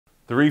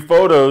3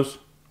 photos,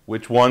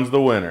 which one's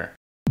the winner?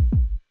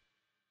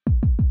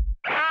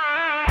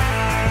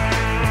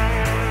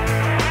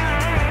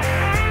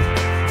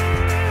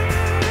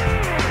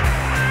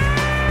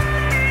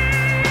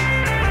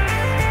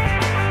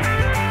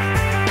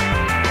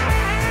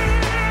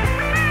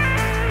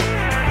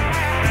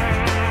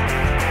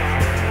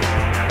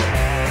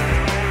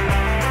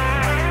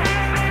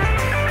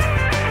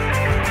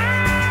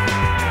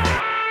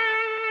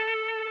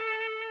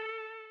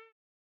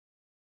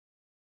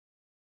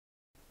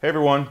 Hey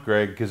everyone,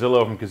 Greg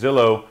Cazillo from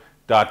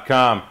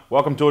Cazillo.com.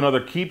 Welcome to another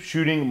Keep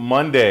Shooting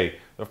Monday.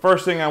 The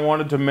first thing I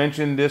wanted to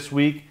mention this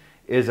week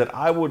is that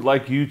I would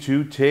like you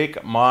to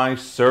take my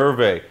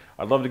survey.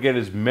 I'd love to get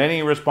as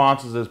many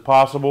responses as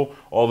possible,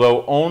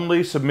 although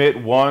only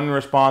submit 1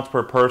 response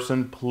per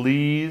person,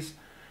 please.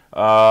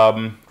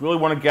 Really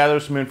want to gather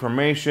some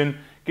information,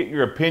 get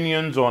your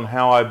opinions on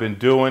how I've been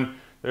doing.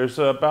 There's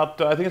I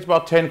think it's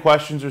about 10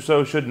 questions or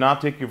so, should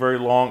not take you very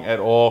long at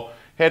all.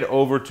 Head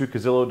over to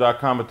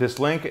Cazillo.com at this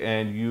link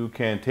and you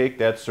can take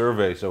that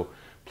survey. So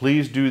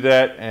please do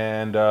that,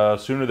 and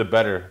sooner the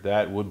better.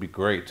 That would be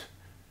great.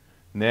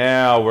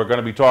 Now we're going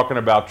to be talking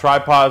about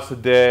tripods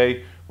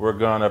today. We're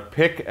going to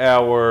pick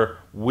our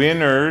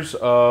winners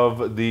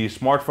of the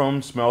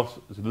smartphone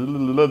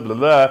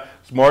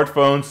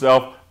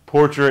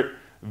self-portrait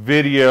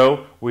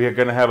video. We are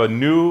going to have a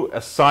new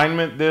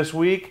assignment this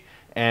week.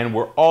 And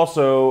we're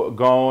also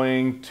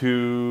going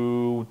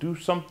to do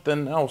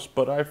something else,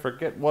 but I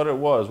forget what it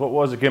was. What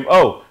was it, Kim?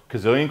 Oh,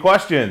 Cazillion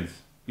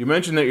questions. You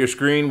mentioned that your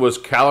screen was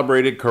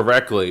calibrated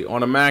correctly.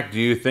 On a Mac, do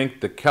you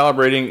think that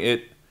calibrating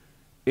it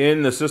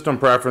in the system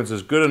preference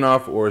is good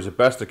enough, or is it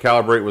best to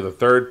calibrate with a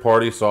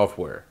third-party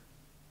software?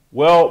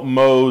 Well,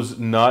 Moe's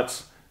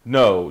nuts.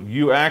 No,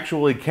 you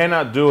actually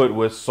cannot do it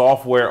with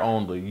software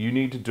only. You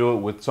need to do it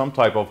with some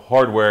type of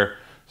hardware,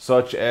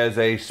 such as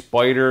a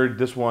Spider.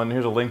 This one,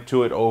 here's a link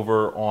to it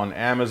over on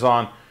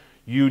Amazon.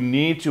 You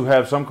need to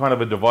have some kind of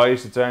a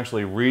device that's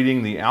actually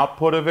reading the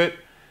output of it.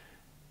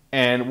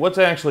 And what's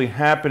actually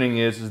happening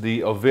is the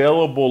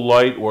available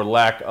light or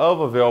lack of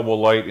available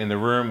light in the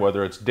room,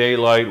 whether it's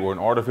daylight or an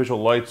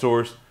artificial light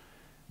source,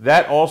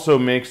 that also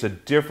makes a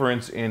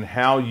difference in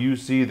how you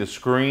see the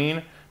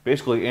screen.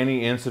 Basically,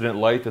 any incident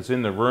light that's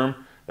in the room,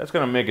 that's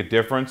going to make a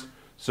difference.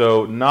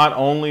 So not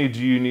only do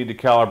you need to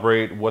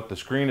calibrate what the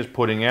screen is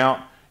putting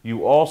out,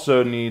 you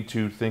also need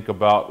to think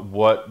about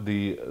what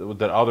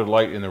that other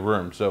light in the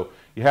room. So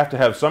you have to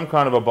have some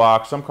kind of a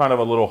box, some kind of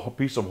a little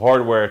piece of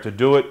hardware to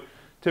do it.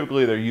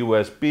 Typically they're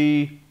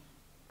USB,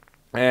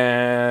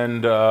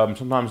 and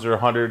sometimes they're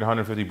 100,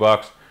 150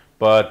 bucks.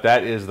 But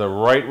that is the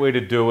right way to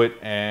do it,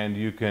 and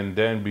you can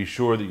then be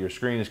sure that your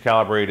screen is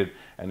calibrated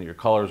and that your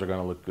colors are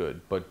going to look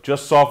good. But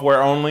just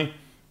software only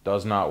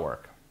does not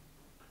work.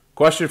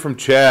 Question from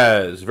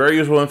Chaz. Very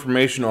useful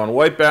information on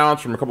white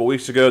balance from a couple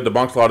weeks ago.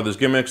 Debunks a lot of those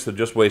gimmicks that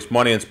just waste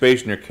money and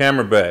space in your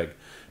camera bag.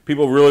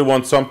 People really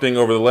want something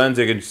over the lens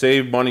they can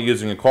save money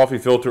using a coffee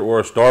filter or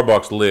a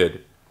Starbucks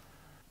lid.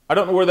 I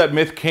don't know where that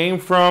myth came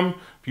from,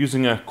 of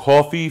using a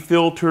coffee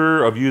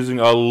filter, of using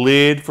a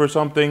lid for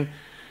something.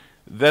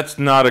 That's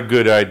not a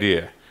good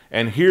idea.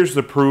 And here's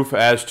the proof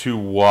as to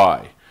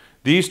why.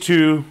 These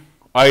 2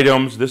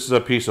 items, this is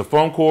a piece of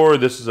foam core,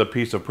 this is a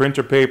piece of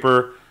printer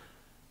paper,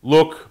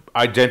 look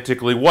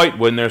identically white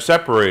when they're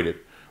separated.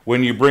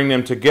 When you bring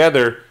them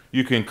together,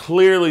 you can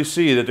clearly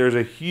see that there's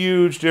a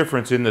huge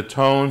difference in the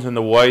tones and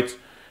the whites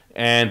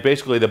and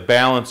basically the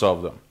balance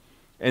of them.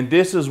 And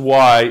this is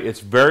why it's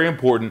very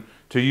important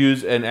to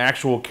use an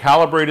actual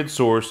calibrated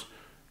source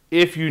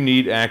if you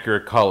need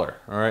accurate color.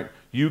 All right,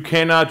 you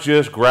cannot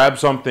just grab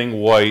something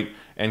white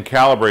and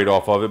calibrate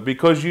off of it,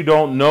 because you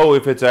don't know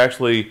if it's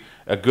actually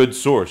a good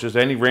source. Just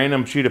any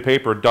random sheet of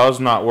paper does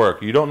not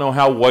work. You don't know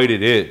how white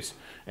it is.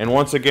 And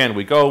once again,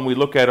 we go and we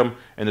look at them,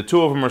 and the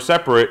 2 of them are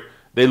separate.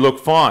 They look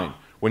fine.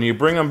 When you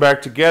bring them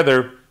back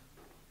together,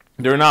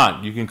 they're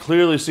not. You can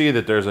clearly see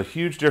that there's a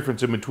huge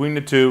difference in between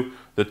the 2.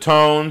 The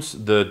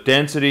tones, the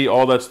density,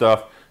 all that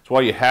stuff. That's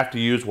why you have to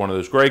use one of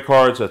those gray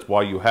cards. That's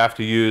why you have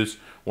to use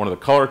one of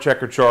the color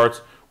checker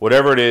charts.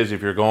 Whatever it is,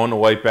 if you're going to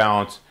white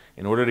balance,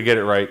 in order to get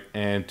it right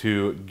and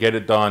to get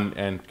it done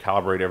and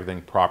calibrate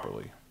everything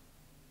properly.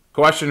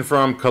 Question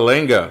from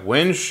Kalenga.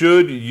 When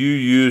should you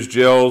use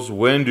gels?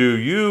 When do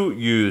you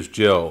use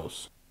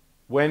gels?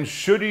 When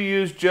should you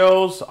use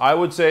gels? I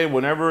would say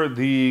whenever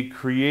the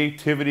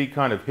creativity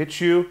kind of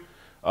hits you.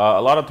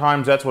 A lot of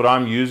times that's what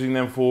I'm using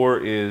them for,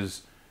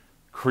 is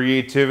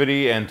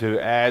creativity and to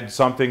add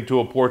something to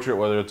a portrait,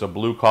 whether it's a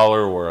blue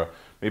color or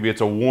maybe it's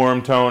a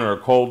warm tone or a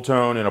cold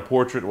tone in a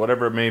portrait,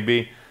 whatever it may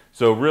be.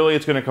 So really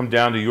it's going to come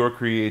down to your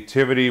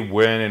creativity,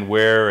 when and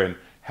where and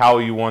how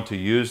you want to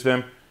use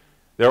them.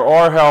 There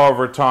are,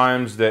 however,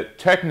 times that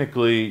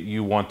technically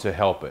you want to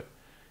help it.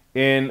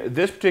 In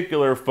this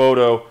particular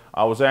photo,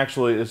 this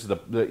is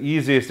the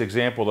easiest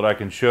example that I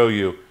can show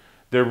you.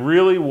 There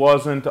really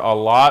wasn't a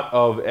lot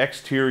of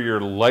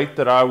exterior light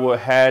that I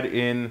had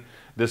in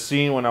the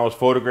scene when I was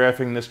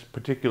photographing this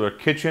particular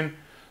kitchen.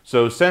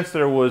 So since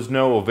there was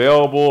no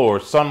available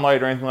or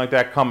sunlight or anything like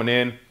that coming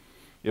in,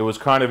 It was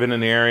kind of in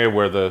an area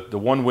where the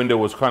one window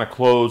was kind of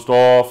closed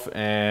off,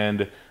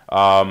 and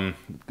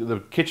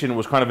the kitchen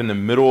was kind of in the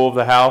middle of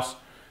the house.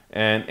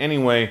 And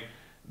anyway,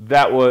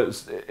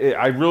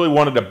 I really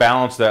wanted to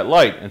balance that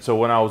light. And so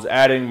when I was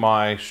adding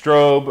my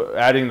strobe,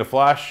 adding the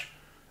flash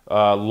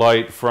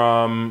light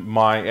from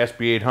my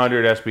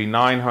SB800,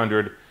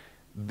 SB900,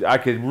 I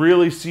could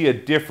really see a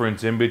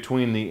difference in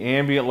between the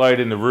ambient light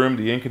in the room,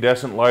 the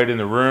incandescent light in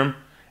the room,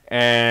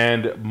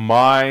 and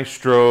my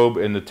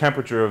strobe and the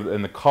temperature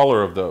and the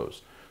color of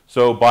those.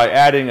 So by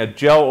adding a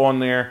gel on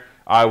there,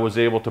 I was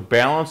able to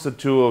balance the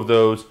two of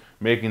those,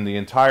 making the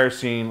entire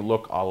scene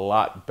look a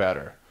lot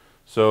better.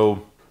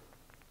 So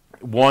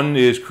one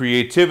is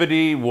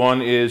creativity,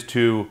 one is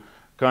to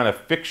kind of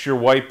fix your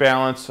white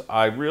balance.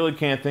 I really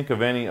can't think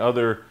of any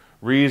other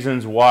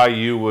reasons why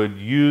you would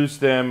use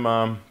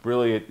them.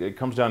 Really, it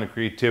comes down to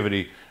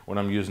creativity when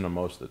I'm using them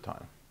most of the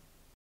time.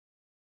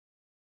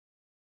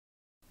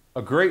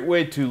 A great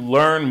way to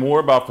learn more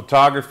about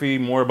photography,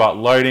 more about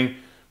lighting,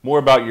 more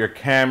about your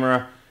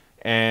camera,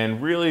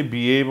 and really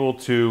be able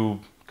to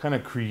kind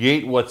of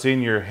create what's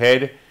in your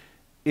head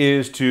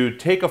is to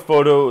take a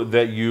photo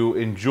that you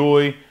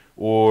enjoy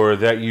or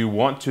that you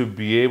want to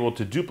be able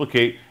to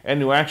duplicate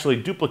and to actually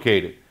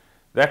duplicate it.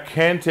 That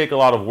can take a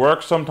lot of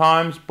work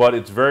sometimes, but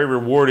it's very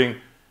rewarding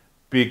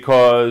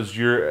because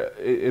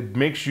it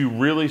makes you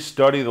really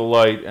study the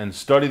light and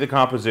study the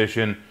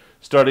composition,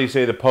 study,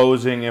 say, the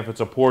posing if it's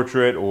a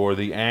portrait, or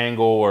the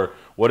angle, or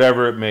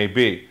whatever it may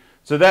be.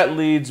 So that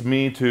leads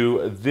me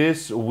to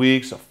this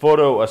week's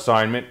photo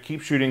assignment,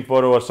 keep shooting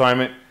photo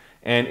assignment,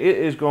 and it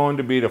is going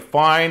to be to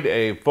find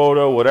a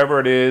photo, whatever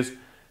it is,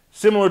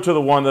 similar to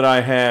the one that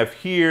I have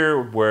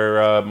here,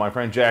 where my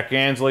friend Jack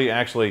Ansley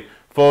actually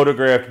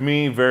photographed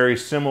me, very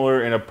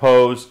similar in a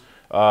pose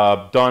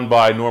done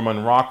by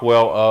Norman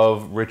Rockwell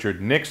of Richard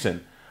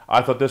Nixon.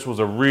 I thought this was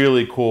a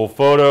really cool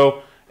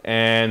photo,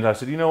 and I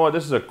said, you know what,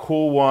 this is a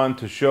cool one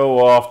to show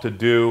off, to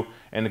do,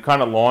 and to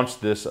kind of launch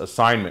this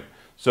assignment.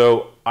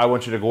 So I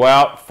want you to go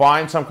out,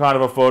 find some kind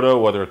of a photo,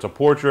 whether it's a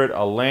portrait,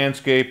 a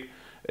landscape,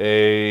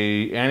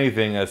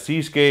 anything, a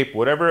seascape,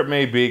 whatever it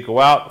may be. Go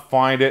out,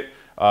 find it.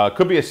 It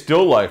could be a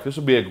still life. This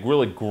would be a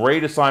really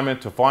great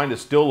assignment, to find a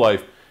still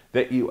life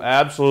that you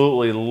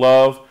absolutely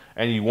love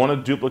and you want to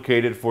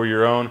duplicate it for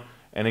your own.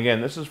 And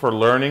again, this is for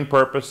learning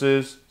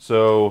purposes,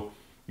 so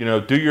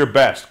do your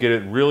best. Get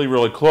it really,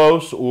 really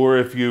close. Or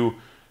if you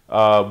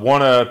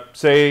want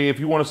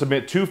to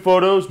submit 2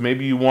 photos,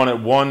 maybe you want it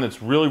one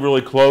that's really,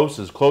 really close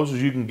as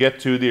you can get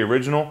to the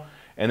original,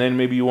 and then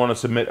maybe you want to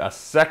submit a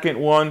second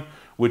one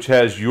which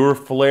has your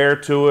flair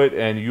to it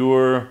and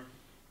your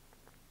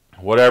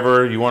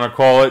whatever you want to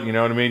call it, you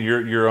know what I mean,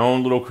 your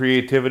own little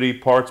creativity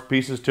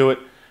pieces to it.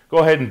 Go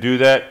ahead and do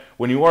that.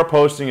 When you are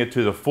posting it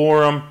to the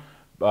forum,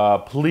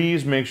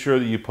 please make sure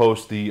that you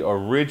post the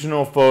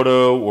original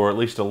photo, or at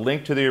least a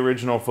link to the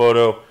original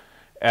photo,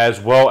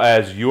 as well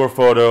as your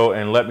photo,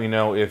 and let me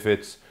know if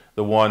it's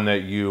the one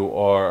that you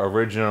are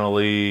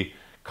originally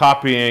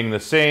copying the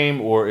same,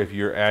 or if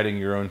you're adding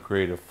your own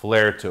creative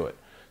flair to it.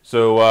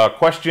 So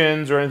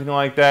questions or anything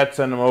like that,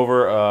 send them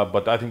over,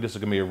 but I think this is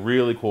going to be a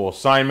really cool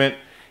assignment.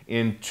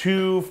 In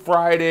 2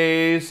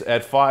 Fridays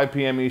at 5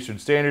 p.m. Eastern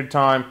Standard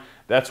Time,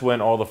 that's when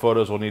all the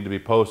photos will need to be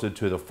posted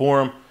to the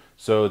forum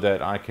so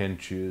that I can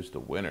choose the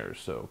winners.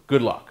 So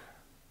good luck.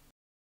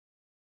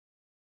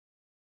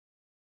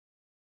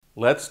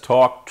 Let's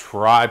talk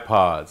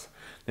tripods.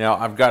 Now,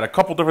 I've got a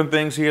couple different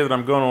things here that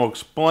I'm going to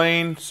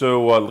explain,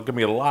 so there's going to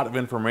be a lot of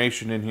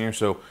information in here,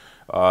 so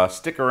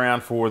stick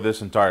around for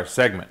this entire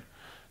segment.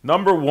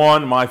 Number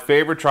 1, my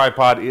favorite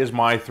tripod is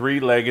my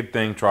 3-legged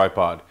thing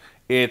tripod.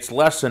 It's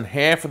less than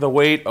half of the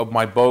weight of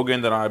my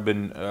Bogan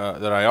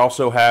that I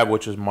also have,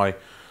 which is my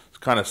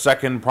kind of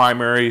second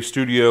primary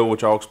studio,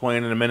 which I'll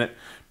explain in a minute.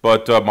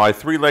 But my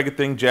 3-legged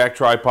thing jack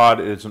tripod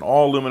is an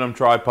all aluminum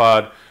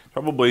tripod,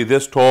 probably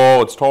this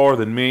tall. It's taller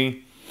than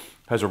me.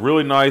 Has a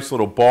really nice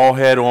little ball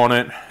head on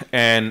it,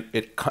 and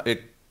it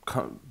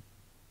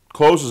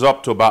closes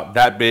up to about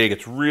that big.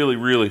 It's really,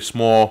 really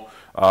small.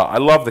 I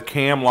love the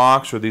cam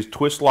locks, or these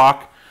twist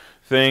lock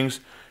things.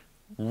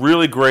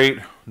 Really great,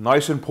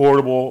 nice and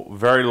portable,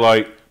 very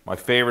light. My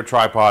favorite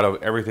tripod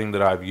of everything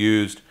that I've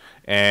used,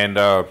 and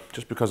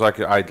just because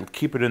I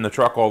keep it in the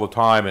truck all the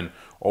time and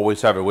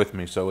always have it with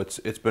me. So it's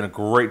been a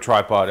great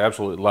tripod.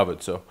 Absolutely love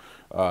it. So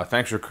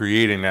thanks for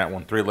creating that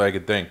one,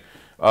 3-legged thing.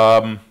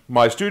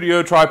 My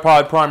studio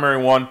tripod,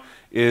 primary one,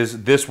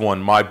 is this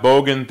one, my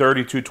Bogan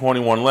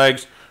 3221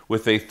 legs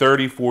with a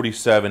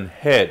 3047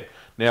 head.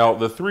 Now,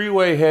 the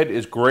 3-way head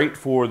is great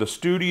for the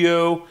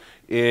studio.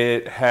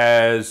 It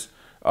has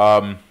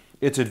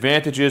its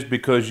advantages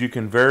because you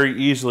can very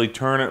easily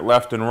turn it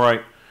left and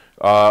right,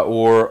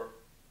 or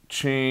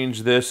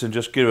change this and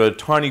just give it a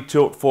tiny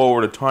tilt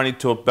forward, a tiny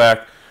tilt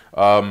back,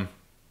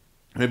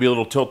 maybe a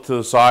little tilt to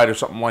the side or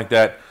something like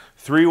that.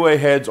 3-way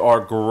heads are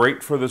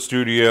great for the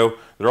studio.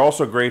 They're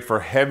also great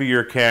for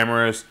heavier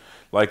cameras,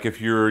 like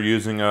if you're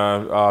using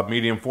a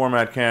medium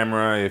format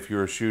camera, if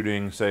you're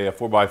shooting, say, a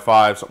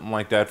 4x5, something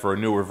like that for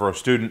a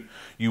student,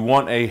 you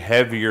want a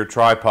heavier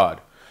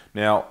tripod.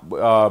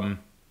 Now,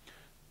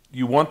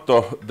 you want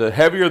the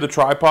heavier the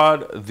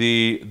tripod,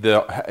 the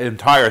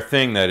entire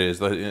thing, that is,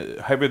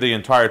 the heavier the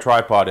entire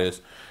tripod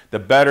is, the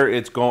better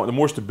it's going, the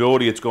more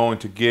stability it's going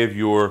to give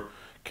your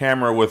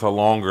camera with a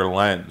longer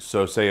lens.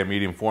 So say a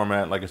medium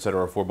format, like I said,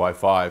 or a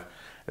 4x5,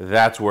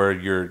 that's where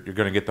you're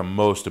going to get the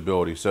most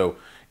stability. So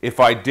if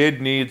I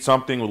did need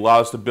something with a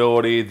lot of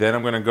stability, then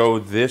I'm going to go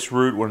this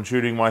route when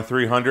shooting my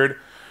 300,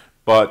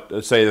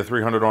 but say the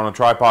 300 on a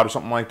tripod or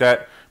something like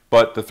that.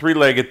 But the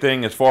three-legged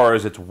thing, as far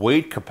as its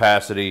weight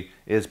capacity,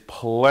 is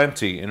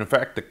plenty. And in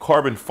fact, the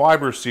carbon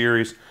fiber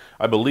series,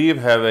 I believe,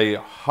 have a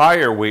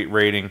higher weight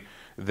rating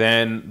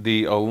than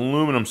the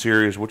aluminum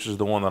series, which is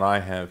the one that I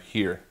have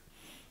here.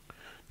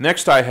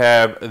 Next, I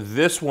have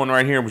this one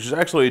right here, which is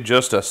actually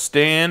just a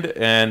stand,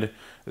 and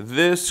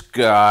this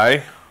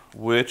guy,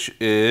 which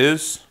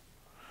is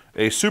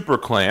a super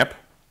clamp.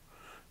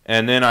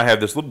 And then I have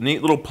this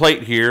neat little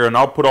plate here, and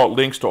I'll put all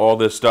links to all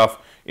this stuff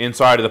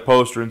inside of the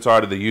poster,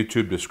 inside of the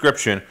YouTube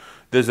description.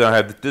 I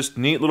have this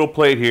neat little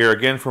plate here,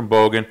 again from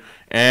Bogan,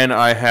 and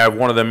I have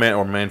one of the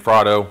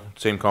Manfrotto,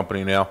 same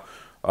company now.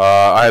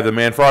 I have the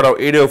Manfrotto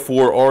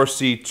 804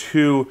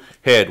 RC2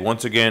 head.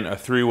 Once again, a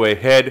three-way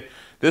head.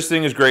 This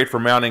thing is great for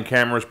mounting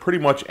cameras pretty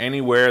much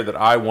anywhere that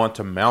I want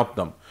to mount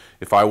them.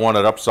 If I want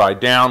it upside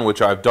down,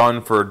 which I've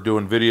done for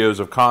doing videos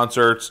of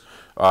concerts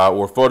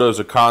or photos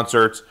of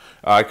concerts,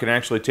 I can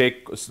actually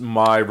take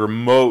my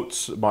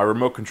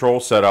remote control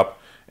setup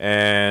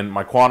and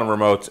my quantum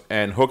remotes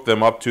and hook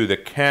them up to the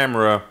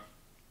camera,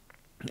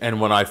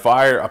 and when I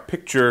fire a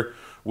picture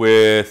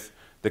with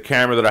the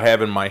camera that I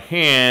have in my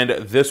hand,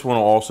 this one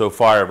will also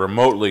fire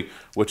remotely,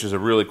 which is a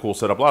really cool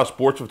setup. A lot of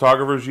sports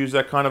photographers use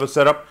that kind of a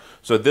setup,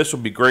 so this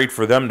would be great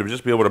for them to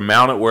just be able to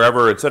mount it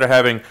wherever, instead of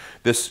having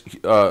this,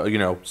 you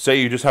know, say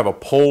you just have a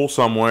pole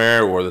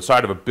somewhere or the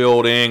side of a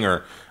building,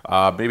 or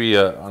maybe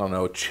I don't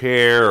know, a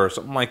chair or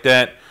something like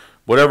that.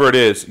 Whatever it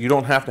is, you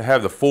don't have to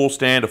have the full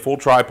stand, a full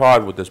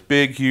tripod with this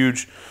big,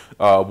 huge,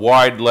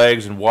 wide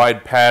legs and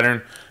wide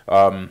pattern. It's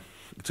going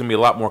to be a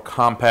lot more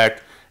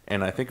compact,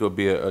 and I think it would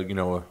be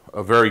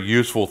a very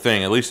useful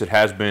thing. At least it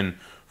has been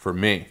for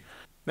me.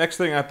 Next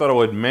thing I thought I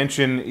would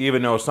mention,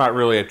 even though it's not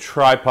really a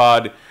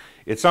tripod,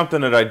 it's something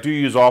that I do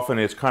use often.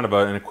 It's kind of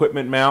an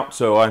equipment mount,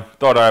 so I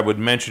thought I would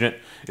mention it.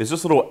 Is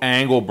this little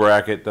angle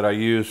bracket that I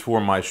use for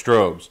my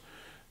strobes.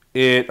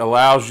 It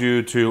allows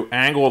you to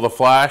angle the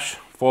flash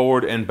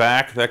forward and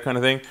back, that kind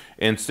of thing,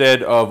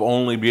 instead of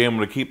only being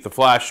able to keep the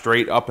flash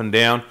straight up and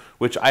down,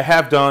 which I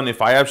have done.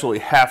 If I absolutely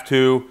have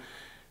to,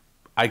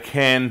 I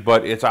can,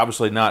 but it's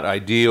obviously not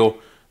ideal.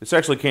 This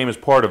actually came as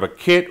part of a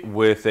kit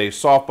with a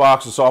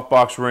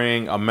softbox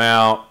ring, a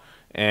mount,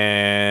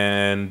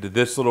 and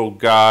this little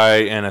guy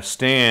and a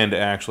stand.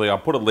 Actually, I'll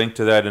put a link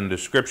to that in the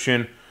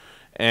description.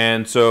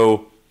 And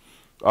so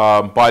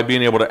by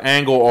being able to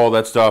angle all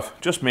that stuff,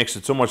 just makes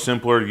it so much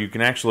simpler. You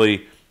can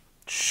actually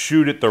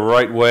shoot it the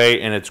right way,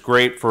 and it's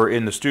great for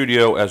in the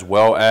studio as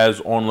well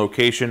as on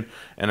location.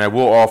 And I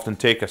will often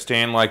take a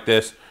stand like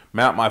this,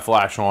 mount my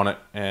flash on it,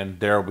 and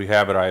there we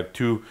have it. I have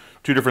two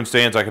different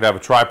stands. I could have a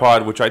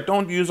tripod, which I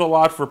don't use a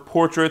lot for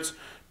portraits,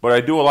 but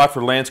I do a lot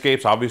for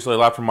landscapes, obviously a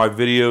lot for my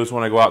videos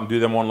when I go out and do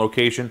them on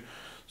location.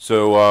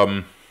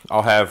 So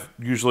I'll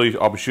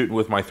be shooting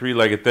with my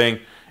three-legged thing,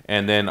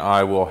 and then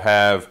I will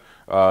have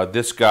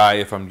this guy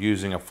if I'm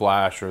using a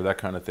flash or that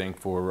kind of thing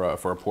for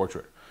a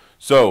portrait.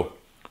 So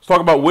let's talk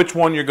about which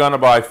one you're going to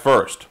buy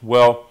first.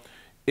 Well,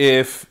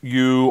 if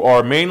you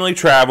are mainly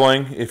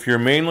traveling, if you're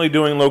mainly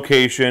doing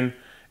location,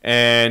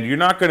 and you're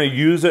not going to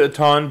use it a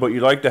ton, but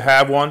you'd like to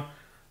have one,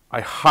 I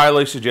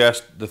highly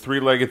suggest the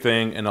three-legged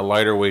thing and a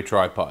lighter weight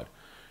tripod.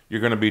 You're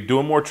going to be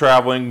doing more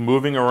traveling,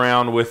 moving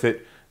around with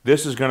it.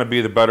 This is going to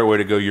be the better way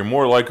to go. You're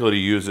more likely to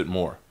use it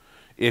more.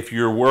 If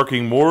you're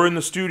working more in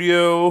the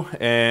studio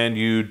and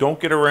you don't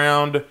get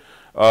around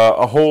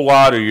a whole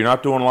lot, or you're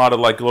not doing a lot of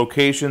like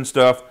location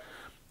stuff,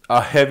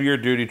 a heavier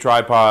duty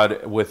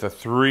tripod with a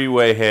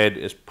three-way head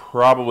is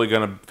probably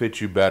going to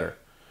fit you better.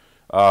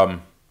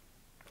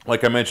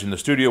 Like I mentioned, the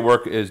studio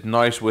work is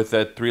nice with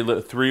that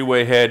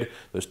three-way head.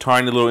 Those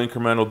tiny little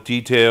incremental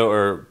detail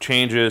or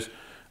changes.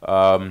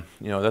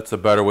 That's the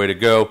better way to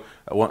go.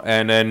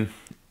 And then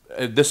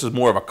this is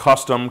more of a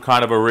custom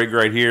kind of a rig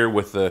right here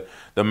with the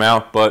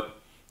mount, but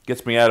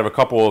gets me out of a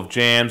couple of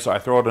jams. I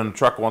throw it in the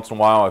truck once in a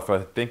while if I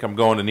think I'm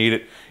going to need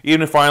it.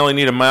 Even if I only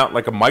need a mount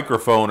like a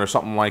microphone or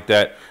something like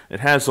that,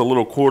 it has a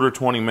little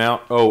 1/4-20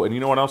 mount. Oh, and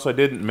you know what else I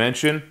didn't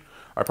mention?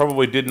 I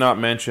probably did not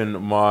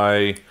mention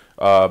my...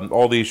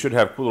 all these should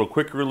have little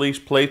quick release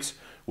plates,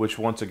 which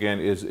once again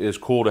is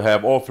cool to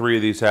have. All three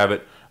of these have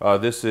it.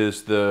 This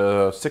is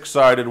the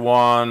 6-sided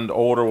one, the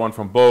older one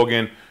from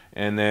Bogan,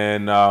 and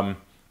then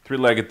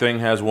three-legged thing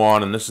has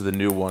one, and this is the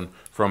new one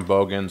from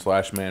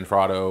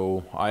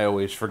Bogan/Manfrotto. I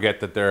always forget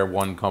that they're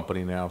one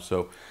company now.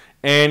 So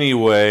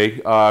anyway,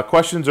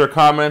 questions or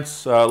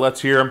comments,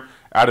 let's hear them.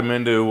 Add them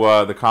into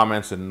the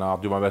comments, and I'll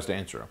do my best to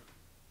answer them.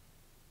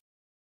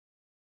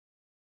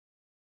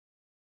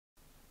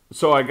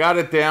 So I got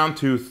it down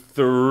to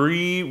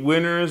 3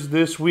 winners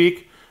this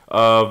week.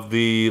 of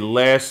the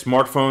last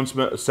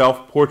smartphone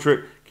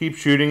self-portrait keep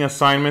shooting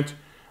assignment.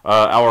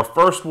 Our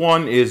first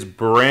one is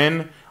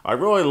Bren. I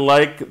really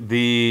like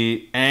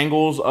the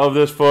angles of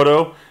this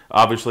photo.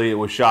 Obviously, it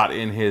was shot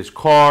in his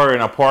car, in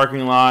a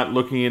parking lot,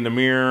 looking in the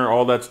mirror,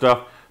 all that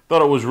stuff.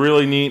 Thought it was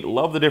really neat.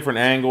 Love the different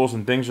angles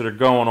and things that are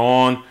going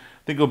on. I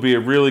think it'll be a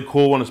really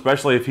cool one,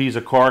 especially if he's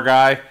a car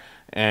guy.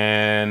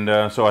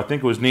 And so I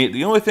think it was neat.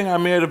 The only thing I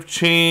may have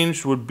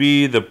changed would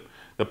be the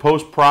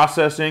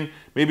post-processing.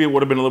 Maybe it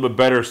would have been a little bit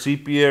better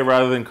sepia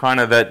rather than kind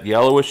of that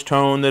yellowish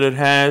tone that it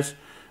has.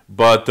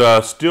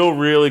 But still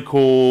really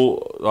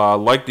cool.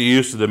 Like the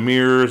use of the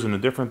mirrors and the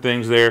different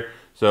things there.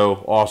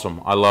 So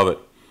awesome. I love it.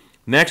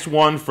 Next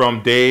one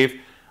from Dave.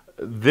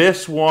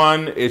 This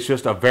one is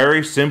just a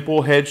very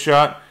simple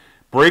headshot.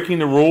 Breaking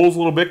the rules a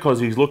little bit because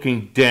he's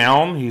looking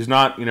down. He's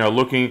not,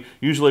 looking.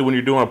 Usually when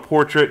you're doing a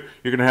portrait,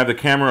 you're going to have the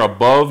camera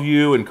above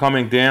you and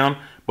coming down.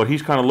 But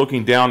he's kind of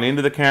looking down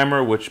into the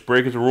camera, which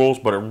breaks the rules,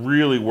 but it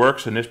really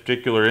works in this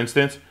particular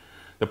instance.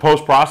 The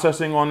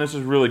post-processing on this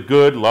is really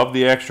good. Love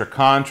the extra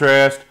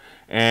contrast.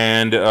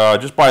 And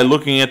just by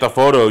looking at the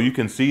photo, you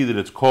can see that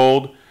it's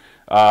cold.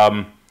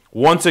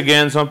 Once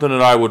again, something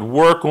that I would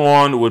work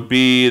on would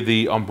be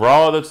the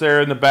umbrella that's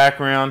there in the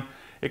background.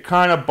 It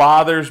kind of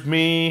bothers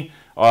me,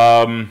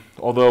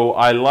 although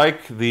I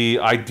like the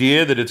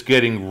idea that it's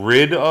getting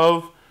rid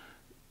of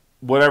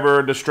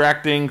whatever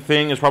distracting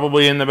thing is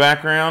probably in the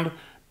background,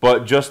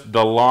 but just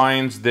the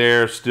lines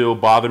there still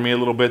bother me a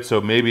little bit,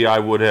 so maybe I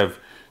would have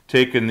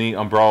taken the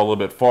umbrella a little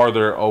bit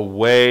farther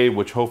away,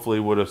 which hopefully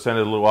would have sent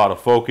it a little out of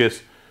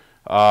focus.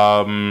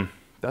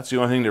 That's the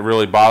only thing that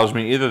really bothers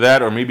me. Either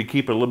that or maybe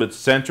keep it a little bit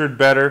centered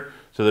better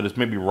so that it's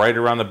maybe right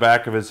around the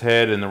back of his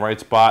head in the right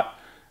spot.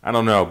 I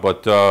don't know,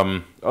 but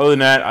other than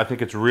that, I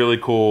think it's really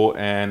cool,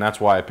 and that's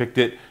why I picked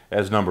it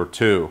as number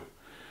 2.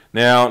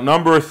 Now,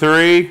 number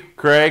 3,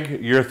 Craig,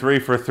 you're 3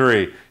 for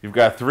 3. You've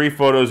got 3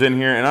 photos in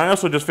here, and I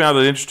also just found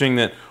it interesting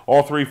that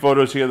all 3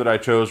 photos here that I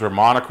chose were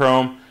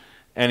monochrome.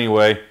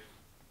 Anyway,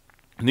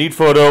 neat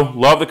photo.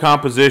 Love the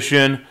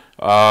composition.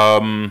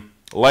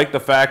 Like the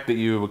fact that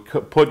you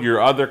put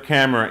your other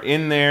camera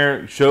in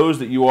there. It shows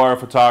that you are a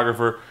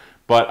photographer,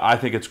 but I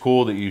think it's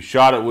cool that you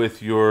shot it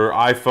with your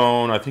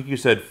iPhone. I think you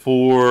said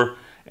 4,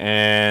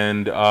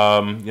 and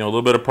a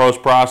little bit of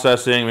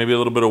post-processing, maybe a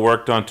little bit of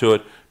work done to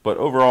it. But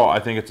overall, I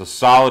think it's a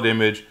solid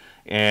image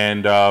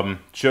and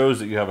shows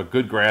that you have a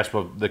good grasp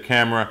of the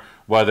camera,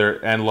 weather,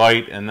 and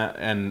light,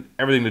 and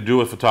everything to do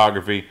with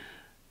photography,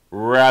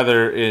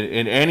 rather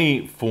in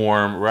any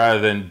form, rather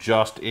than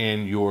just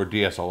in your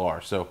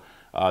DSLR. So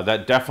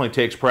that definitely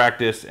takes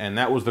practice, and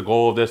that was the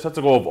goal of this. That's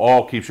the goal of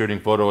all Keep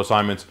Shooting photo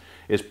assignments,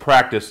 is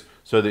practice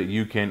so that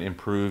you can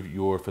improve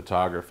your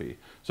photography.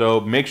 So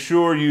make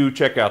sure you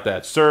check out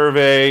that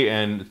survey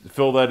and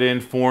fill that in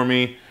for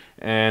me.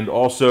 And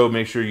also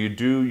make sure you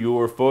do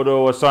your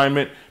photo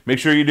assignment. Make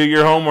sure you do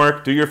your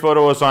homework, do your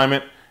photo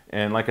assignment.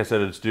 And like I said,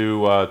 it's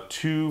due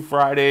 2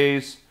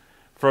 Fridays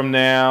from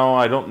now.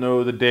 I don't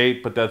know the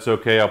date, but that's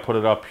okay. I'll put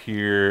it up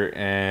here,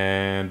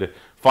 and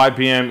 5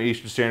 p.m.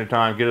 Eastern Standard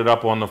Time. Get it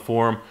up on the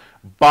forum.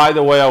 By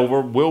the way, I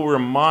will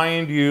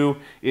remind you,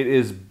 it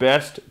is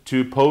best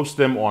to post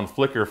them on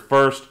Flickr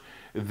first,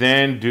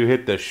 then do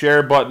hit the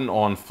share button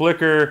on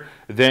Flickr,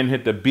 then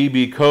hit the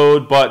BB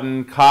code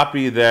button,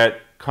 copy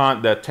that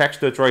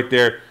text that's right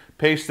there,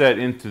 paste that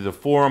into the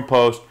forum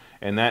post,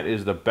 and that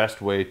is the best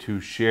way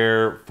to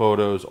share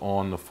photos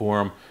on the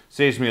forum.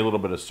 Saves me a little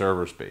bit of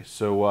server space.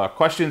 So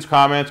questions,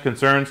 comments,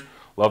 concerns,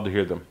 love to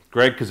hear them.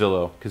 Greg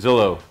Cazillo,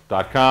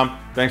 Cazillo.com.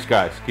 Thanks,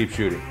 guys. Keep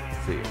shooting.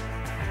 See you.